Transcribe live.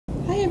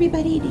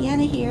everybody,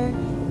 Deanna here.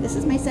 This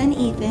is my son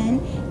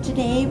Ethan.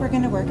 Today we're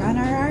going to work on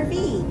our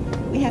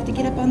RV. We have to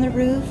get up on the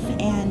roof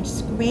and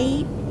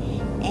scrape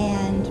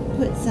and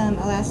put some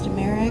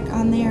elastomeric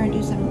on there and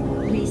do some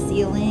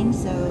resealing.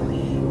 So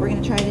we're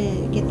going to try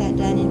to get that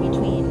done in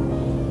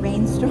between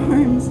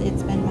rainstorms.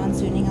 It's been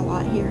monsooning a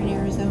lot here in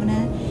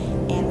Arizona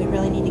and we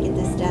really need to get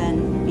this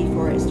done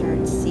before it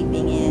starts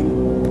seeping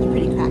in. It's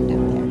pretty cracked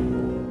up there.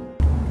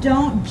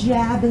 Don't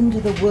jab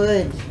into the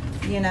wood,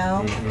 you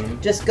know,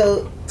 just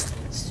go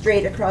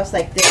straight across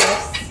like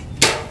this.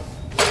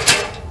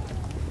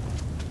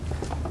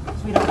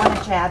 We don't want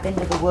to jab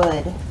into the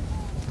wood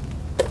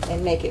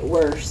and make it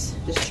worse.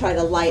 Just try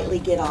to lightly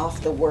get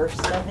off the worst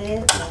of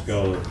it.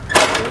 Go.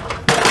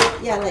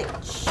 Yeah, like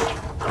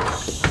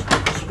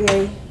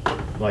very.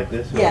 Like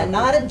this? Yeah,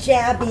 not a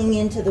jabbing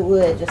into the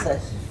wood, just a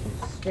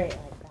straight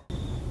like that.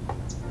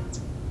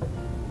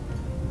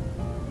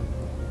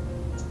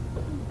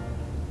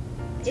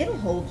 It'll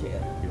hold you.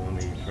 You want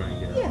me to try and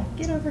get Yeah,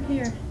 get over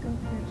here. Go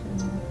over here to the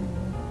middle.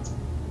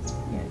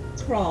 Yeah,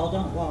 crawl,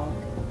 don't walk.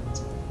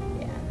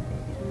 Yeah.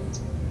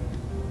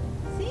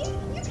 See,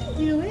 you can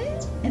do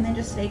it. And then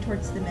just stay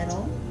towards the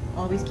middle.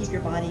 Always keep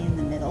your body in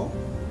the middle,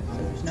 so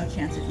there's no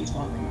chance of you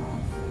falling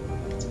off.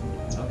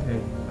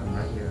 Okay, I'm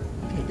right here.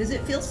 Okay, does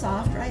it feel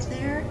soft right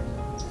there?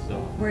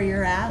 Soft. Where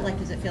you're at? Like,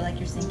 does it feel like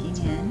you're sinking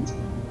in?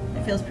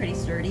 It feels pretty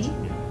sturdy?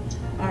 Yeah.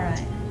 All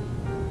right.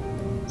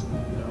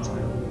 No, I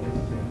don't think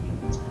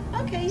it's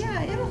Okay,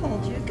 yeah, it'll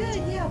hold you.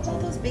 Good, yeah, pull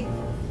those big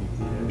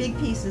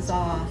pieces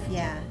off,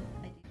 yeah.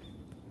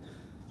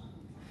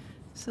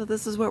 So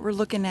this is what we're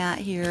looking at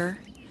here.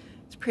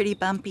 It's pretty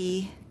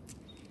bumpy.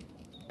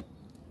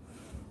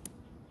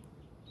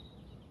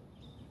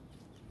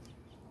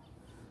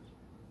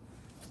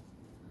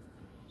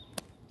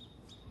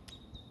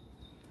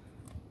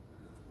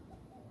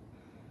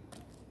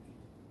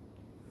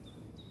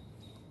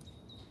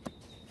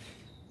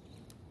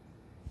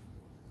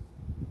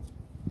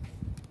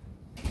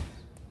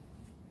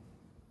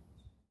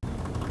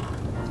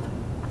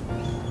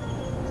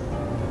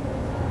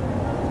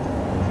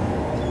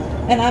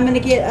 And I'm going to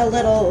get a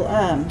little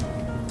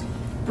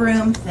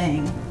broom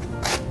thing.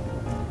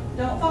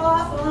 Don't fall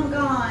off while I'm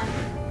gone.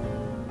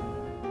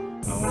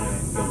 I want to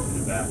go to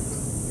the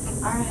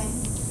bathroom. All right,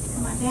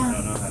 come on I down.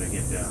 don't know how to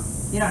get down.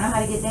 You don't know how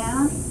to get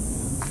down?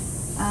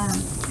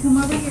 Come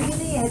over here to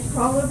the edge,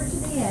 crawl over to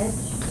the edge.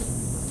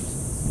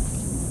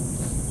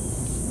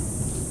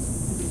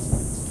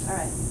 All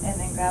right, and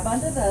then grab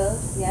onto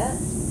those, yeah.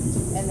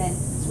 And then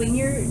swing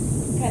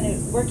kind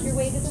of work your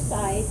way to the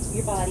side,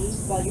 your body,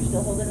 while you're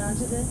still holding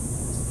onto the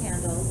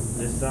handle.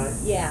 This side?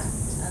 Yeah,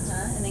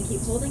 and then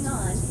keep holding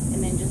on,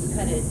 and then just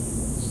kind of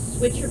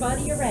switch your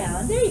body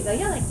around. There you go,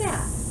 yeah, like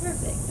that.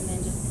 Perfect. And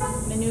then just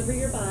maneuver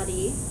your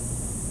body.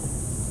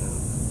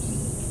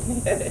 There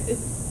you go.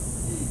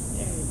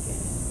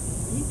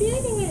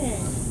 You're doing it.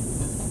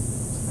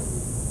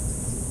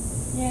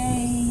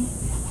 Yay.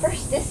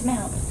 First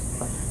dismount.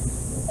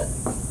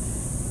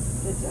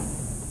 Good job.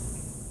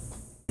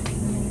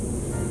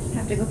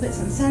 Have to go put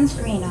some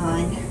sunscreen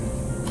on.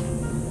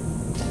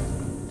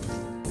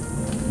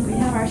 We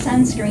have our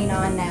sunscreen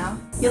on now.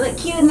 You look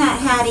cute in that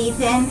hat,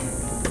 Ethan.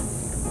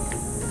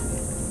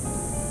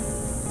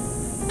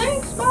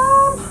 Thanks,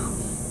 Mom.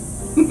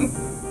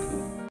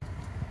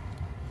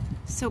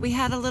 So we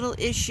had a little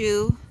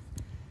issue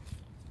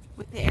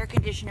with the air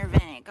conditioner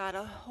vent. It got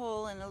a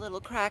hole and a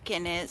little crack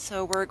in it,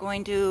 so we're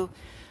going to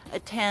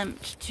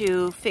attempt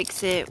to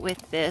fix it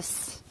with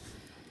this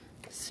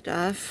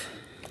stuff.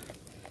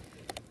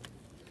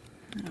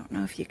 I don't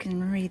know if you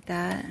can read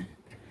that.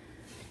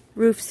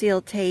 Roof seal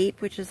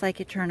tape, which is like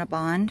a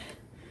Bond.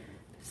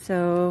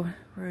 So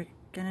we're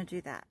gonna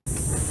do that.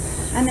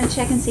 I'm gonna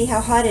check and see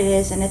how hot it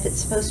is and if it's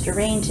supposed to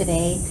rain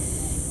today.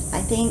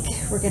 I think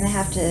we're gonna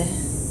have to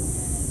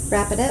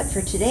wrap it up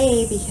for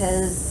today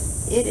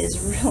because it is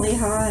really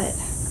hot.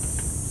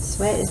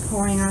 Sweat is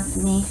pouring off of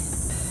me.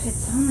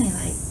 It's only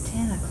like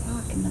 10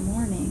 o'clock in the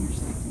morning or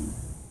something.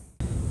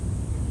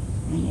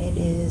 And it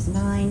is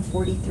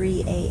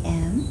 9:43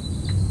 a.m.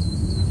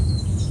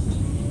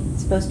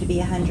 It's supposed to be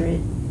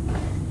 100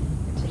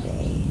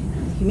 today.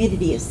 The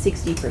humidity is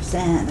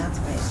 60%. That's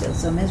why it feels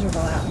so miserable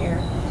out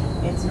here.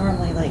 It's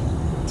normally like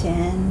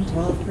 10,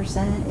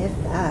 12%, if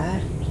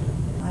that.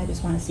 I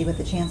just want to see what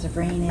the chance of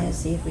rain is,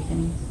 see if we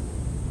can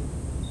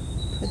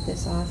put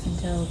this off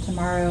until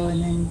tomorrow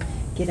and then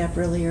get up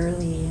really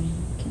early and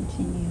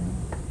continue.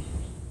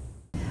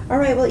 All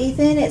right, well,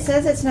 Ethan, it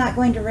says it's not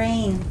going to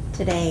rain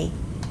today.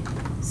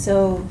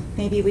 So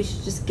maybe we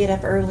should just get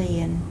up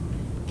early and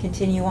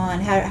continue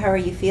on. How are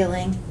you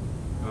feeling?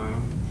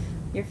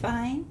 You're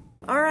fine?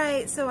 All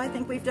right, so I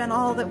think we've done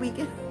all that we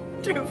can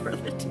do for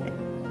the day.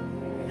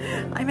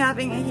 I'm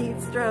having a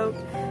heat stroke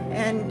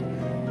and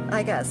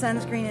I got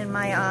sunscreen in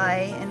my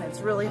eye and it's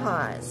really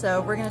hot.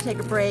 So we're gonna take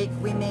a break.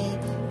 We may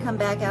come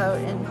back out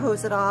and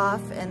hose it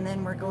off and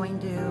then we're going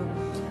to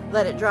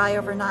let it dry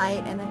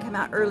overnight and then come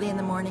out early in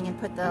the morning and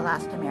put the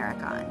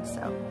elastomeric on.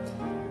 So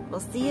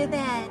we'll see you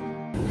then.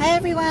 Hi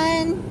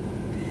everyone.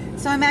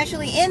 So I'm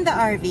actually in the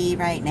RV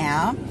right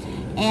now,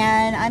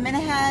 and I'm gonna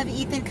have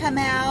Ethan come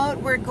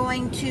out. We're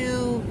going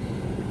to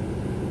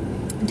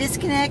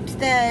disconnect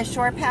the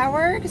shore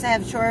power because I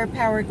have shore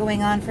power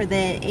going on for the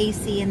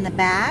AC in the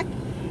back,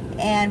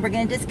 and we're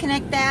gonna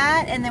disconnect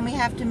that, and then we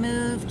have to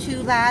move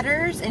 2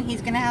 ladders, and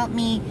he's gonna help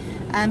me.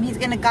 He's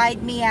gonna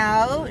guide me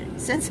out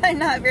since I'm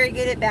not very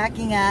good at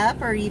backing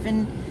up or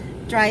even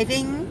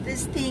driving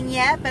this thing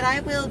yet, but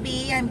I will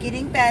be. I'm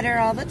getting better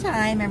all the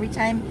time, every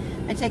time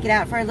I take it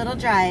out for a little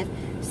drive.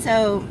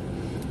 So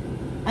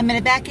I'm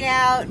gonna back it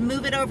out,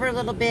 move it over a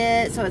little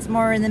bit so it's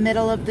more in the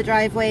middle of the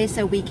driveway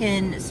so we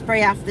can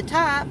spray off the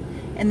top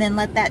and then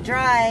let that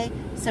dry,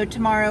 so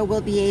tomorrow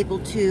we'll be able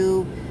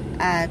to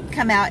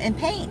come out and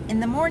paint in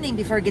the morning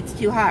before it gets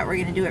too hot. We're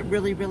gonna do it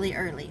really, really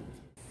early.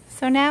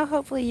 So now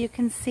hopefully you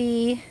can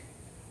see,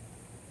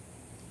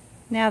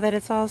 now that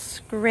it's all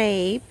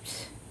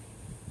scraped,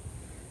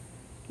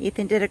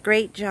 Ethan did a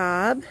great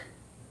job.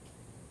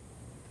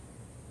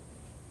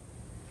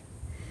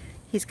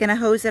 He's gonna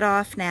hose it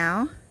off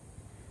now.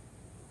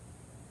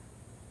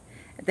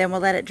 Then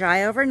we'll let it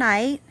dry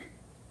overnight.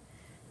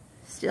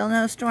 Still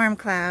no storm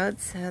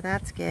clouds, so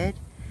that's good.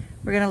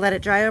 We're gonna let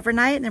it dry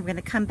overnight, and then we're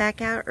gonna come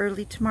back out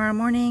early tomorrow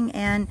morning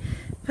and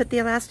put the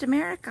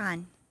elastomeric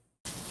on.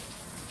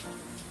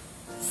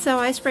 So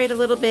I sprayed a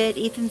little bit,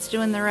 Ethan's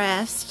doing the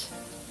rest.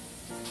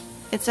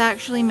 It's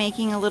actually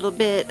making a little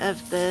bit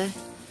of the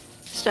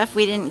stuff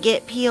we didn't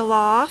get peel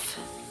off.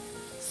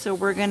 So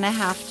we're gonna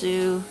have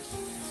to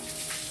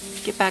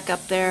get back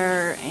up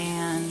there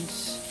and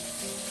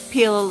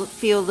peel a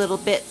few little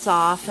bits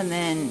off, and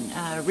then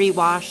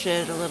rewash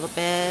it a little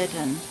bit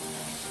and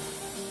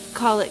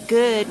call it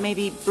good.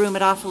 Maybe broom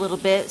it off a little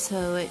bit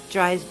so it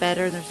dries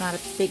better. There's not a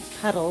big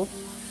puddle.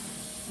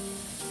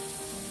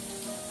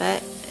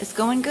 But it's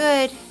going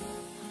good.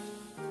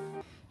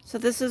 So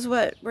this is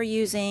what we're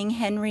using,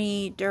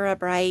 Henry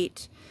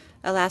Durabright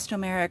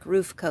Elastomeric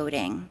roof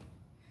coating.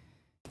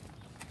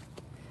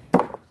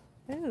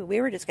 Ooh,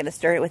 we were just going to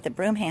stir it with the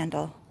broom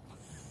handle.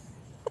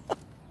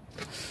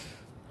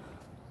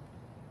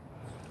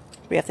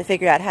 We have to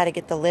figure out how to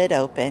get the lid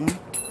open.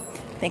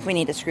 I think we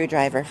need a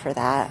screwdriver for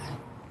that.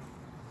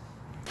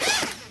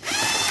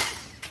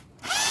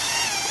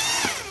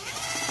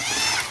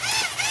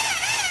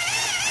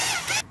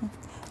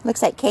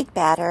 Looks like cake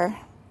batter.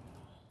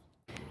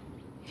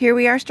 Here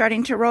we are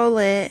starting to roll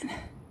it.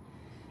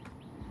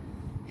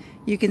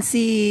 You can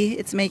see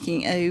it's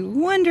making a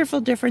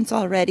wonderful difference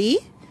already.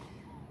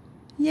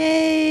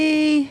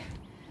 Yay!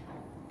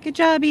 Good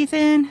job,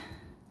 Ethan.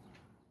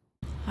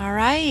 All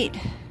right.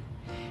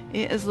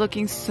 It is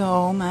looking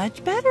so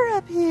much better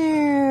up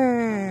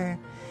here.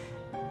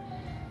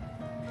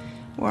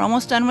 We're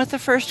almost done with the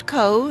first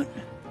coat.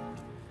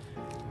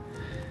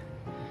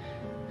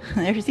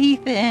 There's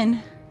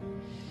Ethan.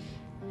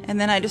 And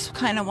then I just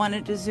kind of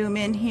wanted to zoom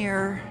in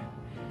here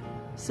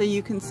so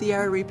you can see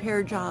our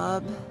repair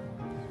job.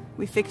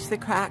 We fixed the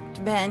cracked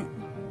vent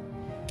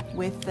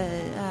with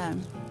the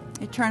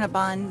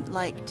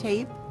Eternabond-like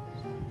tape.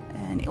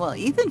 And well,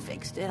 Ethan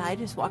fixed it. I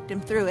just walked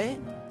him through it.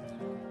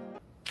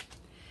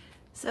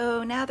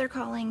 So now they're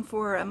calling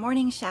for a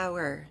morning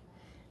shower.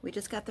 We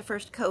just got the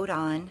first coat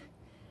on.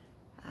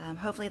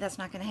 Hopefully that's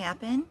not going to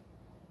happen.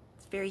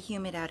 It's very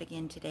humid out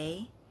again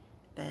today,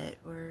 but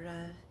we're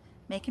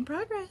making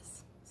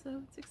progress.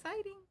 So it's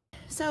exciting.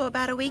 So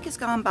about a week has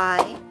gone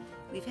by.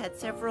 We've had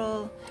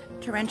several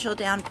torrential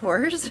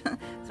downpours.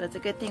 So it's a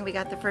good thing we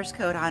got the first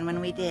coat on when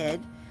we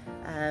did.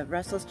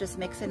 Russell's just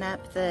mixing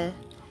up the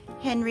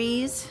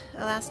Henry's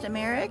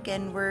Elastomeric,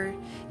 and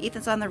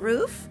Ethan's on the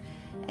roof,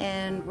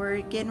 and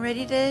we're getting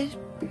ready to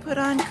put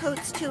on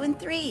coats 2 and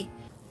 3.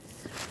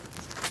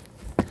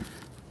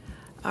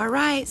 All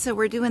right, so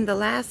we're doing the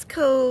last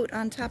coat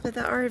on top of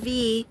the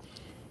RV.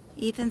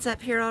 Ethan's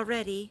up here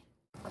already.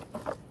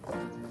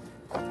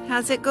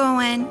 How's it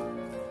going?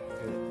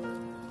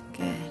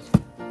 Good.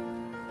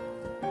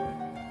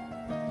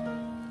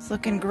 It's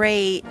looking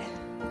great.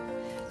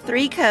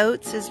 3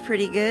 coats is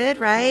pretty good,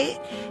 right?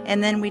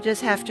 And then we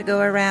just have to go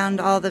around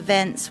all the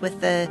vents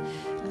with the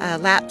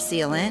lap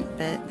sealant,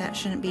 but that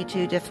shouldn't be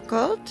too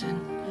difficult.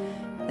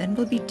 And then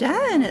we'll be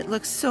done. It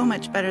looks so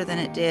much better than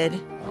it did.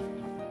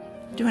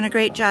 Doing a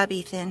great job,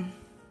 Ethan.